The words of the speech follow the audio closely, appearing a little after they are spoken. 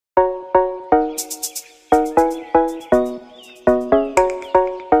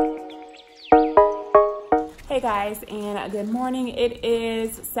guys, and good morning. It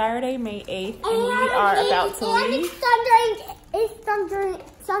is Saturday, May 8th, and we are about to leave. It's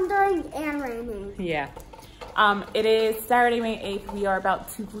thundering and raining. Yeah. It is Saturday, May 8th. We are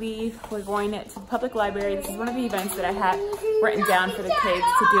about to leave. We're going to the public library. This is one of the events that I have written down for the kids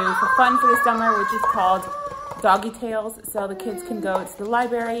to do for fun for the summer, which is called Doggy Tales. So the kids can go to the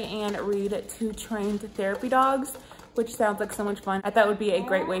library and read to trained therapy dogs, which sounds like so much fun. I thought it would be a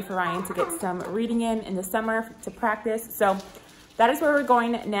great way for Ryan to get some reading in the summer to practice. So that is where we're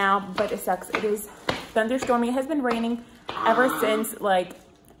going now, but it sucks. It is thunderstorming. It has been raining ever since like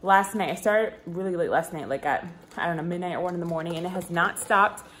last night. I started really late last night, like at, I don't know, midnight or 1 in the morning, and it has not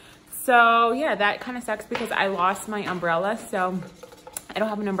stopped. So yeah, that kind of sucks because I lost my umbrella. So I don't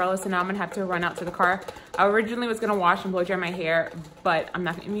have an umbrella, so now I'm gonna have to run out to the car. I originally was gonna wash and blow dry my hair, but I'm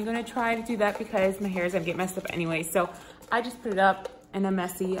not even gonna try to do that because my hair is gonna get messed up anyway. So I just put it up in a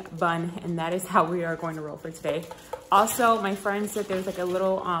messy bun, and that is how we are going to roll for today. Also, my friend said there's like a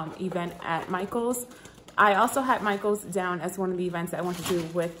little event at Michael's. I also had Michael's down as one of the events that I want to do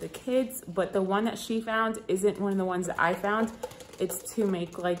with the kids, but the one that she found isn't one of the ones that I found. It's to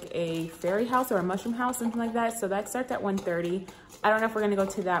make like a fairy house or a mushroom house, something like that. So that starts at 1:30. I don't know if we're gonna go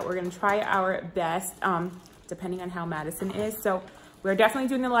to that. We're gonna try our best, depending on how Madison is. So we're definitely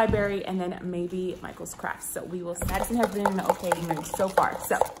doing the library and then maybe Michael's Crafts. So we will, Madison has been in an okay mood so far.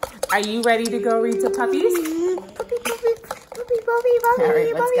 So are you ready to go read to puppies? All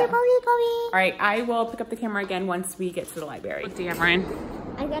right, let's go. All right, I will pick up the camera again once we get to the library. What do you have, Ryan?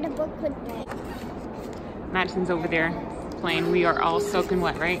 I got a book with me. Madison's over there playing. We are all soaking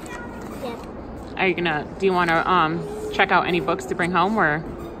wet, right? Yeah. Are you gonna, do you wanna check out any books to bring home, or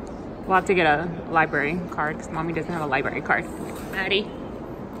we'll have to get a library card because Mommy doesn't have a library card. Maddie?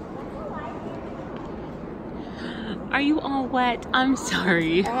 Are you all wet? I'm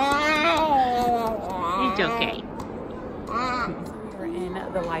sorry. It's okay. We're in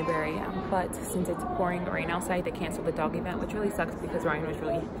the library, but since it's pouring rain outside, they canceled the dog event, which really sucks because Ryan was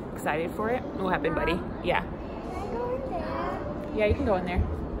really excited for it. What happened, buddy? Yeah. Yeah, you can go in there.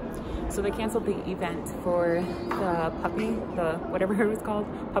 So they canceled the event for the puppy, the whatever it was called,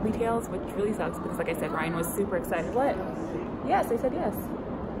 Puppy Tales, which really sucks because, like I said, Ryan was super excited. What? Yes, I said yes.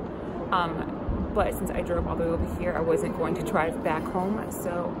 But since I drove all the way over here, I wasn't going to drive back home.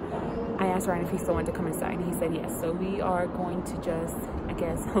 So I asked Ryan if he still wanted to come inside, and he said yes. So we are going to just, I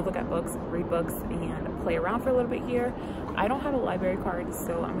guess, look at books, read books, and play around for a little bit here. I don't have a library card,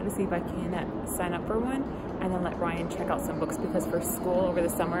 so I'm gonna see if I can sign up for one and then let Ryan check out some books, because for school over the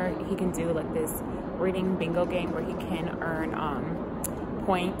summer, he can do like this reading bingo game where he can earn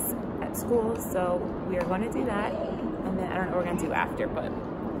points at school. So we are gonna do that, and then I don't know what we're gonna do after, but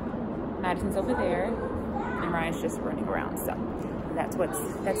Madison's over there and Ryan's just running around. So that's the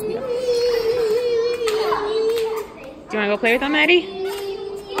deal. Do you wanna go play with them, Maddie?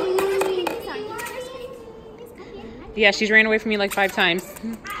 Yeah, she's ran away from me like 5 times.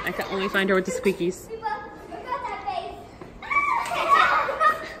 I can only find her with the squeakies.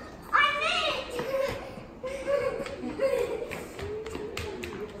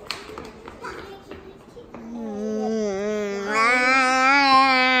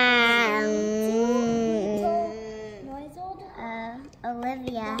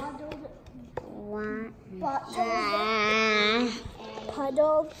 Olivia.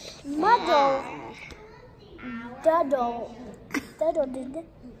 Puddle. Muddle. Duddle. Duddle did.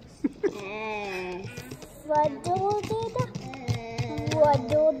 Fuddle did.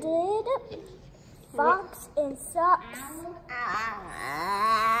 Waddle did. Fox and socks.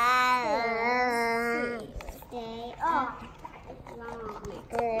 Stay up.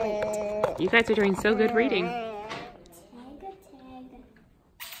 You guys are doing so good reading.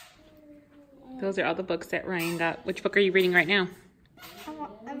 Those are all the books that Ryan got. Which book are you reading right now?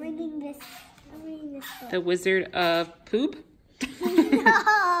 I'm reading this. Book. The Wizard of Poop?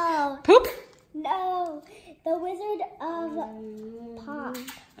 No. Poop? No. The Wizard of Pop.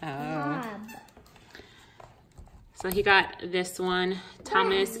 Oh. So he got this one,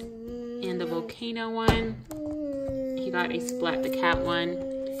 Thomas and the Volcano one. He got a Splat the Cat one.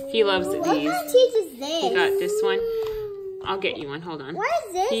 He loves these. What kind of cheese is this? He got this one. I'll get you one. Hold on. What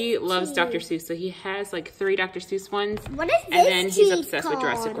is this? He loves Dr. Seuss, so he has like 3 Dr. Seuss ones. What is this? And then he's cheese obsessed called? with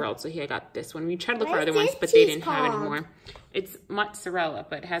Jurassic World, so he got this one. We tried to look What for other is ones, this but they cheese didn't have called? anymore. It's mozzarella,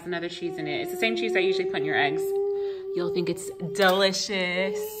 but it has another cheese in it. It's the same cheese I usually put in your eggs. You'll think it's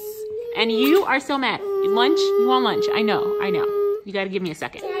delicious. And you are so mad. Lunch? You want lunch? I know. You got to give me a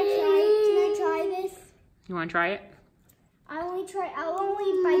second. Can I try this? You want to try it? I'll only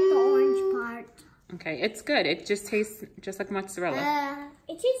bite the orange part. Okay, it's good. It just tastes just like mozzarella.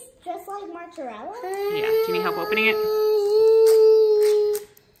 It tastes just like mozzarella. Yeah, do you need help opening it?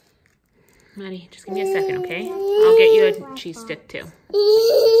 Maddie, just give me a second, okay? I'll get you a cheese stick too.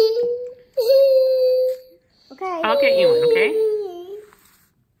 Okay. I'll get you one, okay?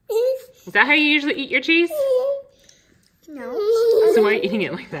 Is that how you usually eat your cheese? No. So why are you eating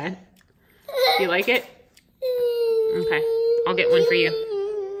it like that? Do you like it? Okay, I'll get one for you.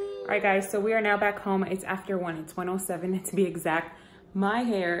 All right, guys, so we are now back home. It's after 1. It's 1:07 to be exact. My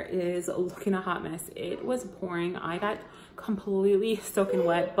hair is looking a hot mess. It was pouring. I got completely soaking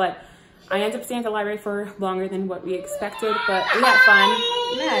wet, but I ended up staying at the library for longer than what we expected, but we had fun.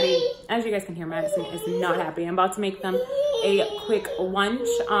 Maddie, as you guys can hear, Madison is not happy. I'm about to make them a quick lunch.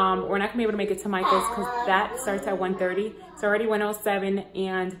 We're not gonna be able to make it to Michael's because that starts at 1:30. It's already 1:07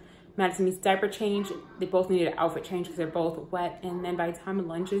 and Madison needs diaper change. They both need an outfit change because they're both wet. And then by the time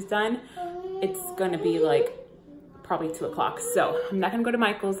lunch is done, it's gonna be like probably 2 o'clock. So I'm not gonna go to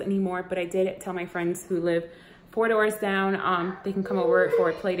Michael's anymore, but I did tell my friends who live 4 doors down, they can come over for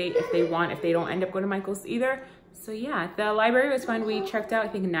a play date if they want, if they don't end up going to Michael's either. So yeah, the library was fun. We checked out, I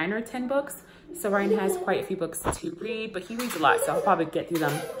think 9 or 10 books. So Ryan has quite a few books to read, but he reads a lot, so I'll probably get through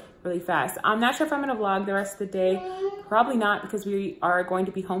them really fast. I'm not sure if I'm gonna vlog the rest of the day. Probably not, because we are going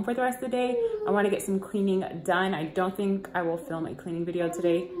to be home for the rest of the day. I wanna get some cleaning done. I don't think I will film a cleaning video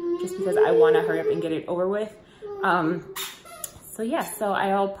today, just because I wanna hurry up and get it over with. So yeah, so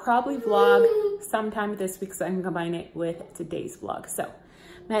I'll probably vlog sometime this week so I can combine it with today's vlog. So,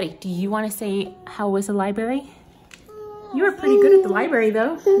 Maddie, do you want to say how was the library? You were pretty good at the library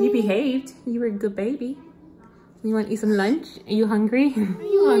though. You behaved. You were a good baby. You want to eat some lunch? Are you hungry? Are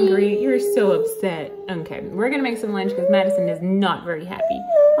you hungry? You're so upset. Okay, we're gonna make some lunch because Madison is not very happy.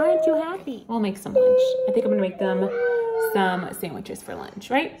 Why aren't you happy? We'll make some lunch. I think I'm gonna make them some sandwiches for lunch,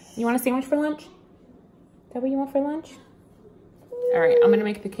 right? You want a sandwich for lunch? Is that what you want for lunch? All right, I'm gonna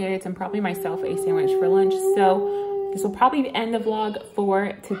make the kids and probably myself a sandwich for lunch. So this will probably end the vlog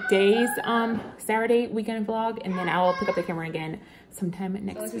for today's Saturday weekend vlog, and then I'll pick up the camera again sometime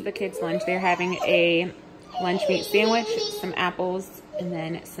next week. This is the kids' lunch. They're having a lunch meat sandwich, some apples, and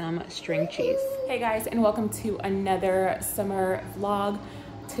then some string cheese. Hey guys, and welcome to another summer vlog.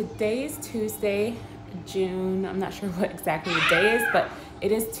 Today is Tuesday, June. I'm not sure what exactly the day is, but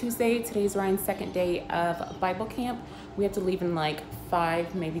it is Tuesday. Today's Ryan's second day of Bible camp. We have to leave in like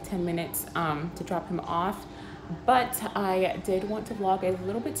 5, maybe 10 minutes to drop him off. But I did want to vlog a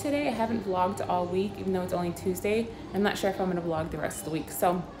little bit today. I haven't vlogged all week, even though it's only Tuesday. I'm not sure if I'm gonna vlog the rest of the week.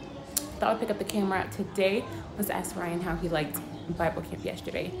 So I thought I'd pick up the camera today. Let's ask Ryan how he liked Bible camp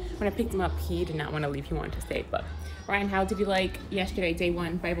yesterday. When I picked him up, he did not want to leave, he wanted to stay. But Ryan, how did you like yesterday, day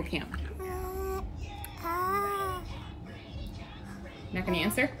 1, Bible camp? Not gonna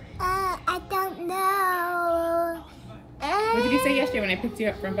answer? I don't know. What did you say yesterday when I picked you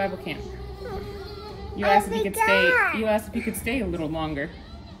up from Bible camp? You asked if you could stay. You asked if you could stay a little longer.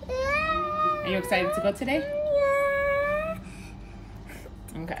 Are you excited to go today?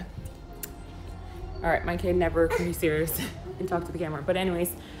 Okay. All right, my kid never can be serious and talk to the camera. But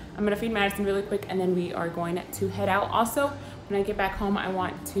anyways, I'm gonna feed Madison really quick and then we are going to head out. Also, when I get back home, I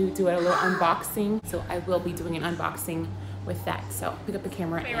want to do a little unboxing. So I will be doing an unboxing with that. So pick up the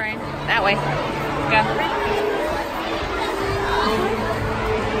camera. Hey Ryan, that way. Go.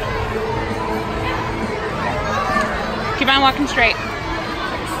 Keep on walking straight. Want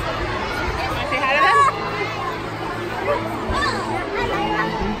to say hi to them?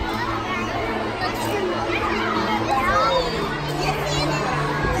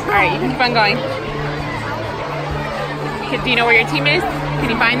 All right, you can keep on going. Do you know where your team is? Can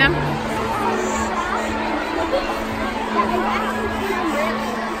you find them?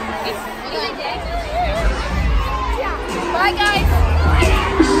 Bye, guys.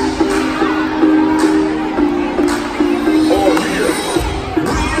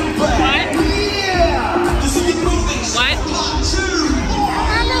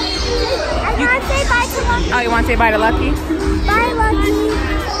 Oh, you want to say bye to Lucky? Bye, Lucky.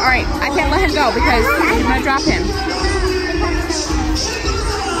 All right, I can't let him go because I'm going to drop him.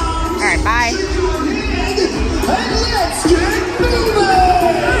 All right, bye.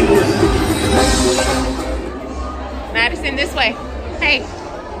 Madison, this way. Hey.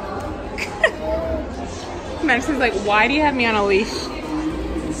 Madison's like, why do you have me on a leash?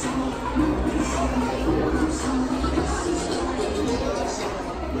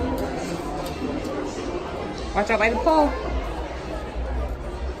 Watch out by the pole.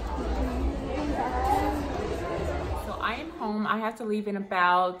 So I am home. I have to leave in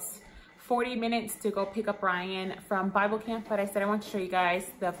about 40 minutes to go pick up Ryan from Bible camp, but I said I want to show you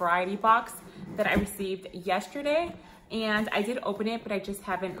guys the variety box that I received yesterday. and I did open it, but I just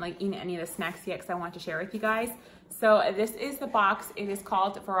haven't like eaten any of the snacks yet because I want to share with you guys. So this is the box. It is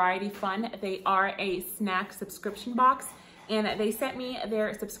called Variety Fun. They are a snack subscription box, and they sent me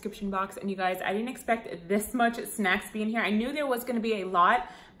their subscription box. And you guys, I didn't expect this much snacks to be in here. I knew there was going to be a lot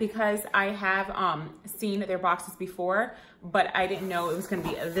because I have seen their boxes before, but I didn't know it was going to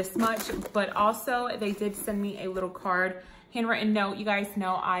be this much. But also they did send me a little card, handwritten note. You guys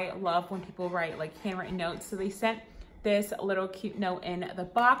know I love when people write like handwritten notes. So they sent this little cute note in the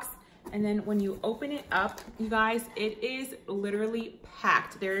box. And then when you open it up, you guys, it is literally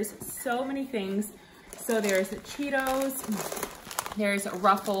packed. There's so many things. So there's Cheetos, there's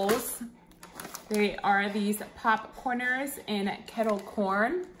Ruffles. They are these popcorners in kettle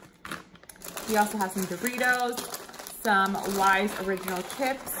corn. We also have some Doritos, some Wise original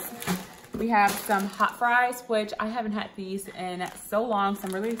chips. We have some hot fries, which I haven't had these in so long, so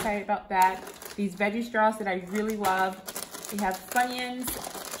I'm really excited about that. These veggie straws that I really love. We have Funyuns,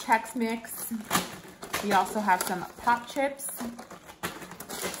 Chex Mix. We also have some Pop Chips,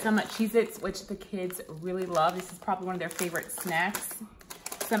 some Cheez-Its, which the kids really love. This is probably one of their favorite snacks.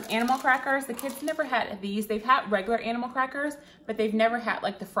 Some animal crackers. The kids never had these. They've had regular animal crackers, but they've never had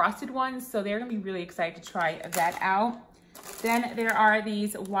like the frosted ones, so they're gonna be really excited to try that out. Then there are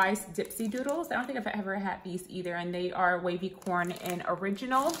these Wise Dipsy Doodles. I don't think I've ever had these either, and they are wavy corn and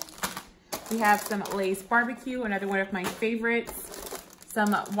original. We have some Lay's Barbecue, another one of my favorites.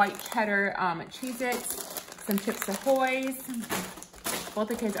 Some white cheddar Cheez-Its, some Chips Ahoy's. Both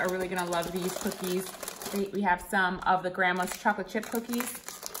the kids are really gonna love these cookies. We have some of the Grandma's chocolate chip cookies,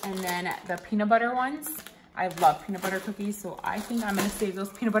 and then the peanut butter ones. I love peanut butter cookies, so I think I'm gonna save those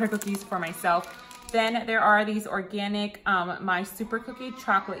peanut butter cookies for myself. Then there are these organic My Super Cookie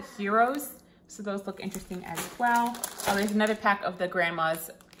Chocolate Heroes. So those look interesting as well. Oh, there's another pack of the Grandma's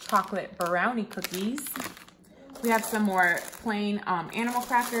chocolate brownie cookies. We have some more plain animal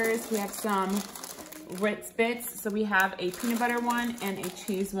crackers. We have some Ritz Bits. So we have a peanut butter one and a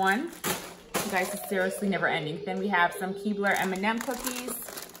cheese one. You guys, it's seriously never ending. Then we have some Keebler M&M cookies.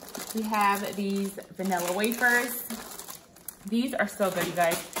 We have these vanilla wafers. These are so good, you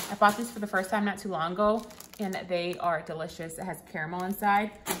guys. I bought these for the first time not too long ago, and they are delicious. It has caramel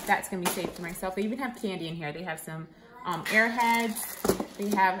inside. That's gonna be saved for myself. They even have candy in here. They have some Airheads.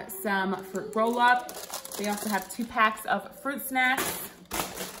 They have some fruit roll-up. They also have 2 packs of fruit snacks.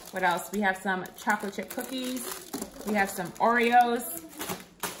 What else? We have some chocolate chip cookies. We have some Oreos.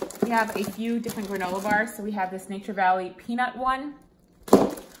 We have a few different granola bars. So we have this Nature Valley peanut one.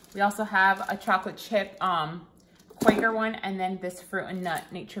 We also have a chocolate chip Quaker one, and then this fruit and nut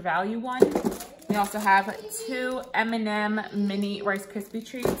Nature Valley one. We also have 2 M&M mini Rice Krispie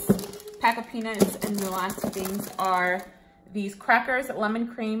treats, pack of peanuts, and the last things are these crackers, lemon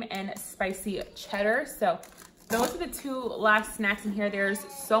cream and spicy cheddar. So those are the 2 last snacks in here. There's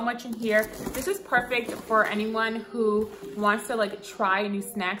so much in here. This is perfect for anyone who wants to like try new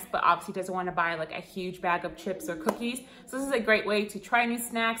snacks, but obviously doesn't want to buy like a huge bag of chips or cookies. So this is a great way to try new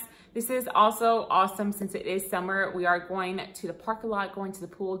snacks. This is also awesome since it is summer. We are going to the park a lot, going to the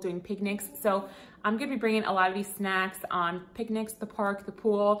pool, doing picnics. So I'm gonna be bringing a lot of these snacks on picnics, the park, the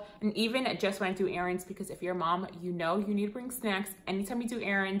pool, and even just when I do errands, because if you're a mom, you know you need to bring snacks anytime you do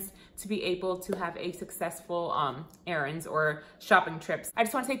errands to be able to have a successful errands or shopping trips. I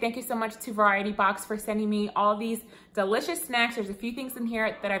just wanna say thank you so much to Variety Box for sending me all these delicious snacks. There's a few things in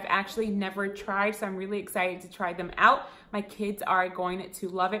here that I've actually never tried, so I'm really excited to try them out. My kids are going to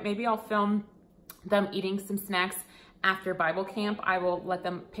love it. Maybe I'll film them eating some snacks after Bible camp. I will let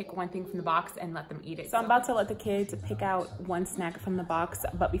them pick one thing from the box and let them eat it. So I'm about to let the kids pick out one snack from the box.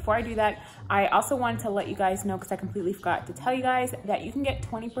 But before I do that, I also wanted to let you guys know, because I completely forgot to tell you guys, that you can get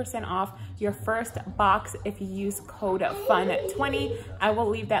 20% off your first box if you use code FUN20. I will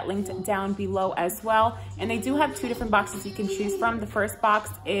leave that linked down below as well. And they do have 2 different boxes you can choose from. The first box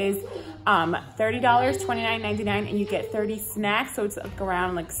is $30, $29.99, and you get 30 snacks. So it's like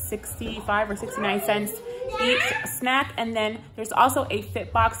around like 65 or 69 cents each snack. And then there's also a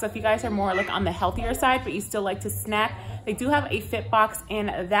fit box. So if you guys are more like on the healthier side, but you still like to snack, they do have a fit box,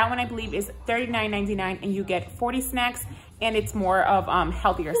 and that one I believe is $39.99, and you get 40 snacks, and it's more of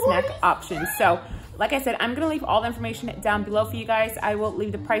healthier snack options. So like I said, I'm gonna leave all the information down below for you guys. I will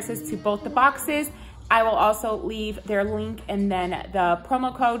leave the prices to both the boxes. I will also leave their link and then the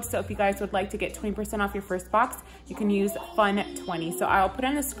promo code. So if you guys would like to get 20% off your first box, you can use FUN20. So I'll put it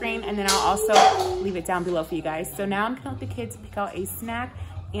on the screen, and then I'll also leave it down below for you guys. So now I'm gonna let the kids pick out a snack,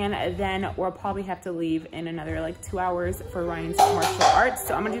 and then we'll probably have to leave in another like 2 hours for Ryan's martial arts.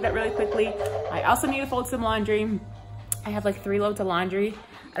 So I'm gonna do that really quickly. I also need to fold some laundry. I have like 3 loads of laundry.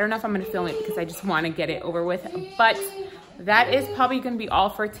 I don't know if I'm gonna film it because I just wanna get it over with, but that is probably going to be all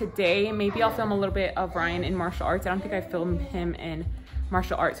for today. Maybe I'll film a little bit of Ryan in martial arts. I don't think I filmed him in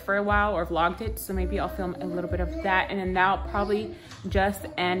martial arts for a while or vlogged it, so maybe I'll film a little bit of that, and then that'll probably just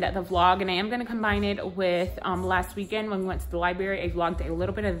end the vlog. And I am going to combine it with last weekend when we went to the library. I vlogged a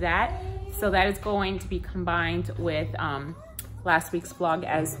little bit of that, so that is going to be combined with last week's vlog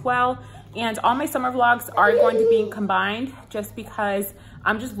as well. And all my summer vlogs are going to be combined just because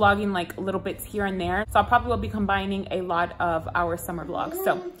I'm just vlogging like little bits here and there, so I probably will be combining a lot of our summer vlogs.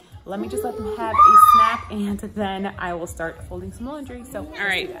 So let me just let them have a snack, and then I will start folding some laundry. So, all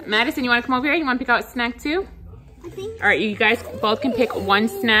right, Madison, you want to come over here? You want to pick out a snack too? I think. All right, you guys both can pick one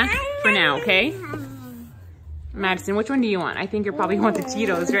snack for now, okay? Madison, which one do you want? I think you probably want the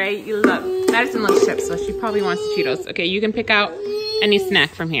Cheetos, right? Madison loves chips, so she probably wants the Cheetos. Okay, you can pick out any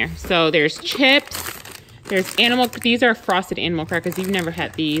snack from here. So there's chips, there's these are frosted animal crackers. You've never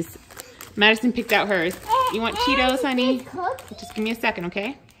had these. Madison picked out hers. You want Cheetos, honey? Just give me a second,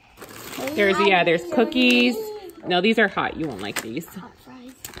 okay? There's cookies. No, these are hot. You won't like these.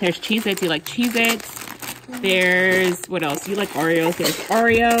 There's Cheez-Its. You like Cheez-Its. There's, what else? You like Oreos. There's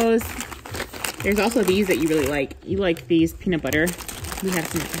Oreos. There's also these that you really like. You like these peanut butter. We have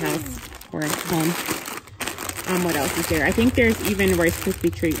some at the house or at home. What else is there? I think there's even Rice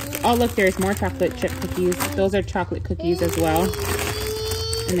Krispie treats. Oh, look, there's more chocolate chip cookies. Those are chocolate cookies as well.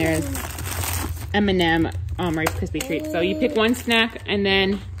 And there's M&M Rice Krispie treats. So you pick one snack, and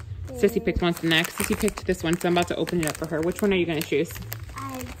then Sissy picked one snack. Sissy picked this one, so I'm about to open it up for her. Which one are you going to choose?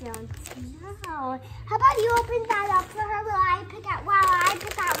 I don't know. How about you open that up for her while I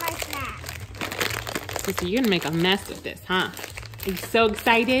pick out my snack? Sissy, you're going to make a mess of this, huh? Are you so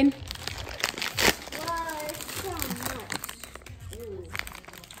excited?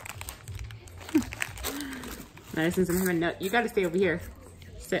 Madison's gonna have a nut. You gotta stay over here.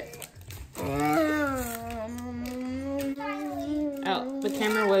 Sit. Oh, the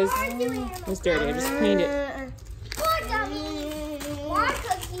camera was dirty. I just cleaned it. More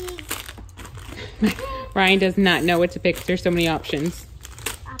cookies. Ryan does not know what to pick. There's so many options.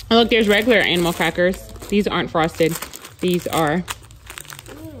 Oh, look, there's regular animal crackers. These aren't frosted. These are.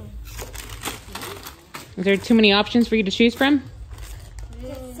 Is there too many options for you to choose from?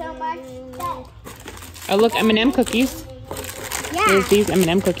 So much. Oh, look, M&M cookies. Yeah. There's these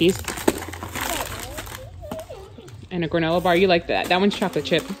M&M cookies. And a granola bar. You like that. That one's chocolate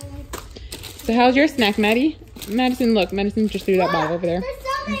chip. So how's your snack, Maddie? Madison, look. Madison just threw that ball over there. There's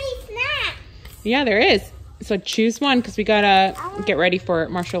so many snacks. Yeah, there is. So choose one because we got to get ready for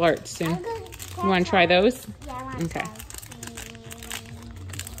martial arts soon. You want to try those? Yeah, I want Okay.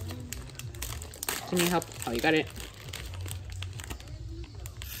 Can you help? Oh, you got it.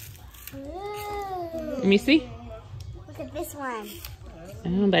 Let me see. Look at this one.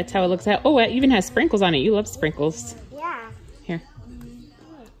 Oh, that's how it looks out. Oh, it even has sprinkles on it. You love sprinkles. Yeah. Here.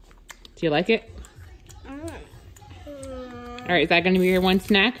 Do you like it? All right, is that going to be your one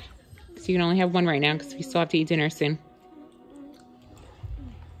snack? So you can only have one right now because we still have to eat dinner soon.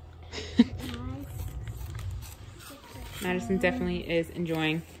 Madison definitely is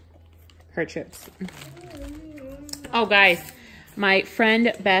enjoying her chips. Oh, guys. My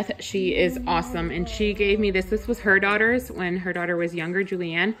friend Beth, she is awesome, and she gave me this. This was her daughter's when her daughter was younger,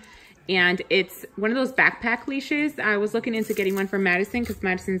 Julianne, and it's one of those backpack leashes. I was looking into getting one for Madison because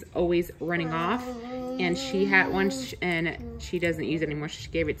Madison's always running off, and she had one, and she doesn't use it anymore. She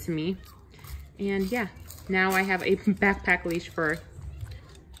gave it to me, and yeah, now I have a backpack leash for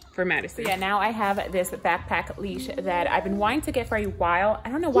Madison. So yeah, now I have this backpack leash that I've been wanting to get for a while. I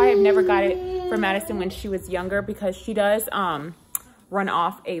don't know why I've never got it for Madison when she was younger, because she does run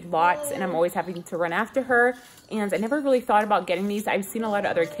off a lot, and I'm always having to run after her, and I never really thought about getting these. I've seen a lot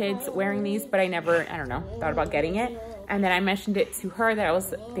of other kids wearing these, but I never, I don't know, thought about getting it. And then I mentioned it to her that I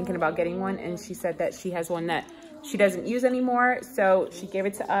was thinking about getting one, and she said that she has one that she doesn't use anymore, so she gave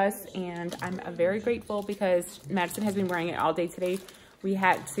it to us, and I'm very grateful because Madison has been wearing it all day today. We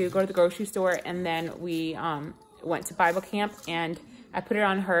had to go to the grocery store, and then we went to Bible camp, and I put it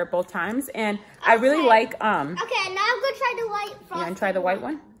on her both times, and I really like Okay, now I'm gonna try the white. You want to try the white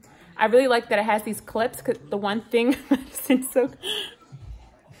one? I really like that it has these clips, because the one thing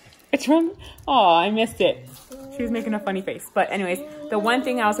it's from, oh, I missed it. She was making a funny face. But anyways, the one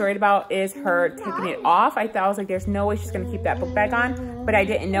thing I was worried about is her taking it off. I was like, there's no way she's gonna keep that book bag on, but I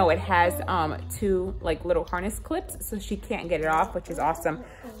didn't know it has two like little harness clips, so she can't get it off, which is awesome.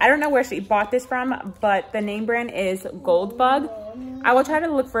 I don't know where she bought this from, but the name brand is Goldbug. I will try to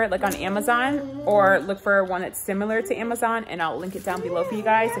look for it like on Amazon, or look for one that's similar to Amazon, and I'll link it down below for you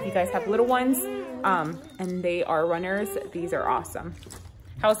guys if you guys have little ones and they are runners. These are awesome.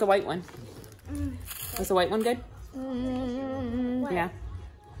 How's the white one? Was the white one good?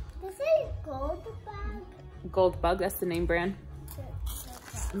 Gold Bug, that's the name brand.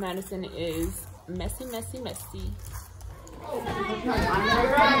 Madison is Messy, Messy, Messy. Now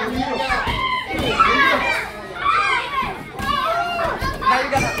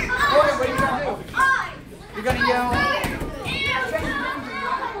you're gonna, what are you gonna do? You're gonna yell.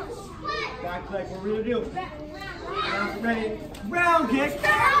 Back leg, what we're gonna do. Now, ready, round kick.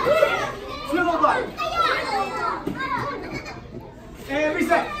 To the left. And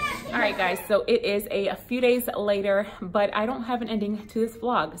reset. All right, guys, so it is a few days later, but I don't have an ending to this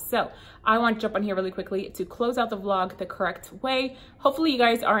vlog. So I want to jump on here really quickly to close out the vlog the correct way. Hopefully you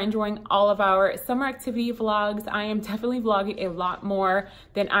guys are enjoying all of our summer activity vlogs. I am definitely vlogging a lot more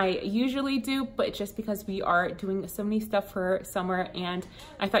than I usually do, but it's just because we are doing so many stuff for summer, and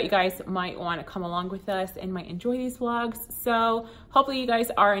I thought you guys might want to come along with us and might enjoy these vlogs. So hopefully you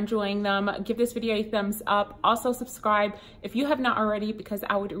guys are enjoying them. Give this video a thumbs up. Also subscribe if you have not already, because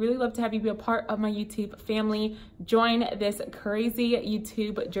I would really love to have you be a part of my YouTube family. Join this crazy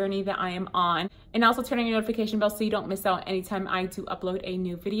YouTube journey that I am on, and also turn on your notification bell so you don't miss out anytime I do upload a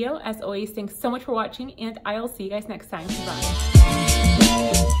new video. As always, thanks so much for watching, and I'll see you guys next time.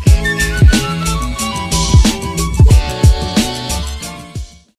 Bye.